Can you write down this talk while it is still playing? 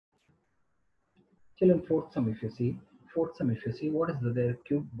Children, fourth sum if you see, what is there?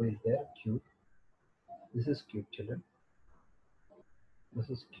 Cube is there, cube. This is cube, children. This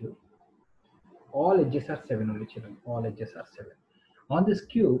is cube. All edges are 7 only, children. All edges are 7. On this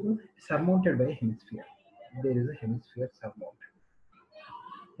cube, surmounted by a hemisphere. There is a hemisphere surmounted.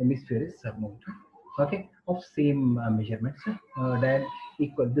 Hemisphere is surmounted. Okay, of same measurements.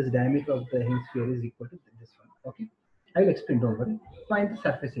 Equal. This diameter of the hemisphere is equal to this one. Okay, I will explain. Don't worry. Find the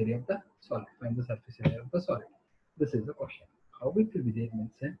surface area of the solid. Find the surface area of the solid. This is the question. How it will be there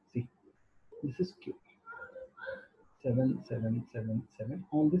means, see, this is cube. 7, 7, 7, 7.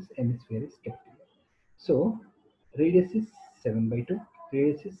 On this hemisphere is kept here. So radius is 7 by 2.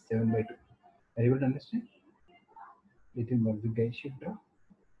 Radius is 7 by 2. Are you able to understand? Little more big guy should draw.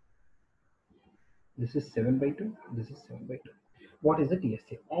 This is 7 by 2. This is 7 by 2. What is the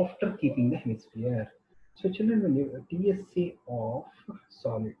TSA after keeping the hemisphere? So children, when you TSA of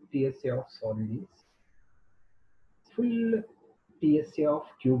solid is full TSA of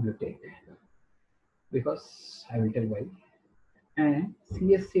cube you take, because I will tell why. And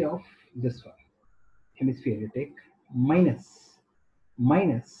CSA of this one hemisphere you take minus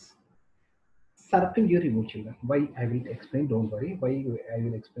circle you remove, children. Why I will explain, don't worry. Why I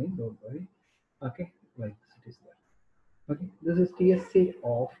will explain, don't worry. Okay, like this it is there. Okay, this is TSA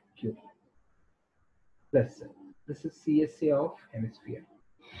of cube plus this is CSA of hemisphere.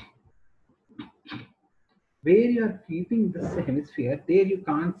 Where you are keeping this hemisphere, there you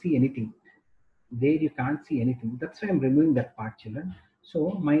can't see anything. That's why I'm removing that part, children.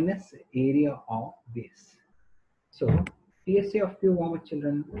 So minus area of base. So TSA of cube, how much,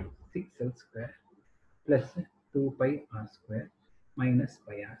 children? 6L square plus 2 pi r square minus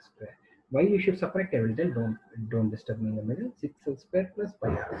pi r square. Why you should subtract, I will tell. Don't disturb me in the middle. 6L square plus pi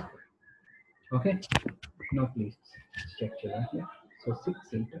r square. Okay. Now please check, children, here. So 6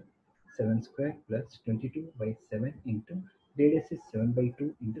 into 7 square plus 22 by 7 into radius is 7 by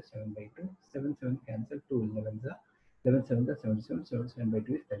 2 into 7 by 2. 7 7 cancel, 2 11 11 7 77, 7 by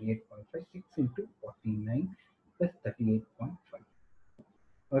 2 is 38.5. 6 into 49 plus 38.5.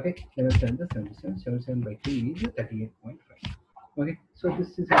 Okay, 11 7 77 by 2 is 38.5. Okay, so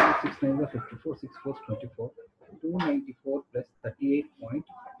this is 6 9 54, 6 4 24, 294 plus 38.5.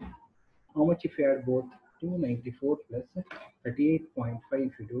 How much if you add both? 294 plus 38.5,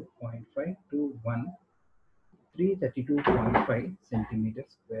 if you do 0.5 to 1, 332.5 centimeter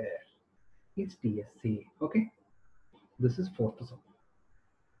square is TSA. Okay, this is fourth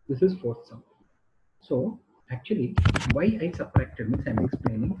sum. So actually, why I subtracted means I'm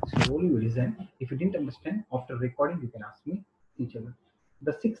explaining slowly. You listen. If you didn't understand, after recording you can ask me. Teacher,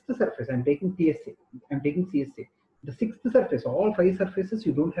 the sixth surface I'm taking TSA, I'm taking CSA. The sixth surface, all 5 surfaces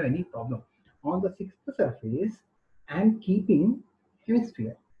you don't have any problem. On the sixth surface, I'm keeping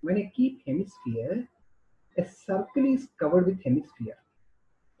hemisphere. When I keep hemisphere, a circle is covered with hemisphere.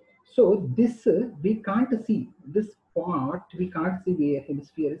 So this we can't see this part. We can't see where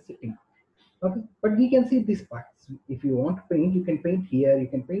hemisphere is sitting. Okay, but we can see these parts. If you want to paint, you can paint here, you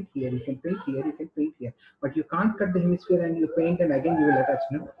can paint here, you can paint here, you can paint here. But you can't cut the hemisphere and you paint and again you will attach.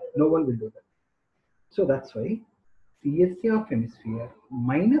 No one will do that. So that's why CSA of hemisphere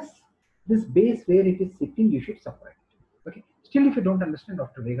minus this base where it is sitting, you should subtract. Okay. Still, if you don't understand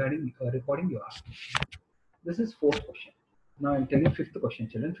after recording, you ask. This is fourth question. Now I'm telling fifth question,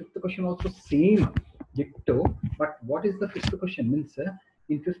 children. Fifth question also same ditto. But what is the fifth question? Means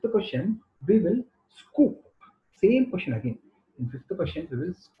in fifth question we will scoop. Same question again. In fifth question we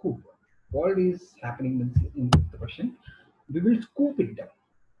will scoop. What is happening means in fifth question we will scoop it down.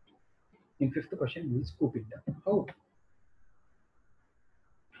 In fifth question we will scoop it down. How?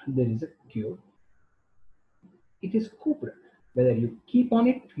 There is a cube. It is scooped. Whether you keep on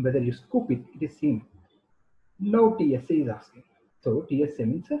it, whether you scoop it, it is same. Now TSA is asking. So TSA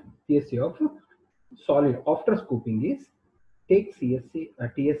means TSA of solid after scooping is take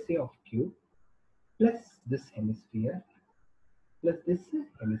TSA of cube plus this hemisphere plus this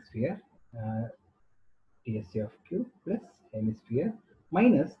hemisphere, TSA of cube plus hemisphere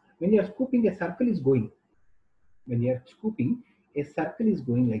minus, when you are scooping, a circle is going. When you are scooping, a circle is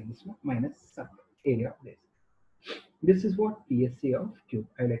going like this one, minus circle area of this. This is what TSA of cube.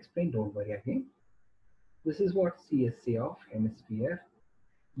 I will explain, don't worry again. This is what CSA of hemisphere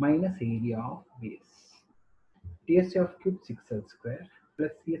minus area of base. TSA of cube 6L square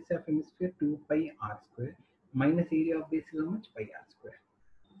plus CSA of hemisphere 2 pi r square minus area of base is how much? Pi r square.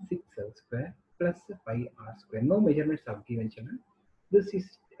 6L square plus pi r square. No measurements are given, children. This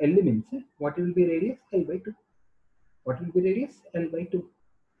is elements. What will be radius? L by 2. What will be radius? L by 2.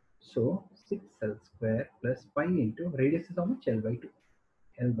 So 6L square plus pi into radius is how much? L by 2.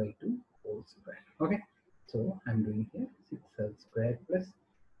 L by 2 whole whole square. Okay, so I'm doing here 6l square plus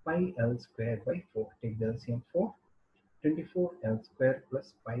 5l square by 4. Take the LCM 4. 24l square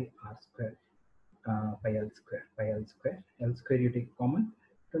plus pi r square, pi l square, l square you take common.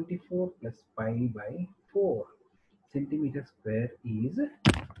 24 plus pi by 4. Centimeter square is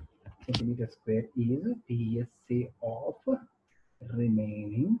PSA of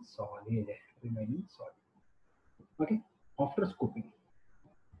remaining solid. Okay, after scooping.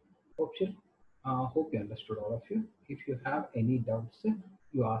 Hope you understood all of you. If you have any doubts,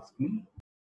 you ask me.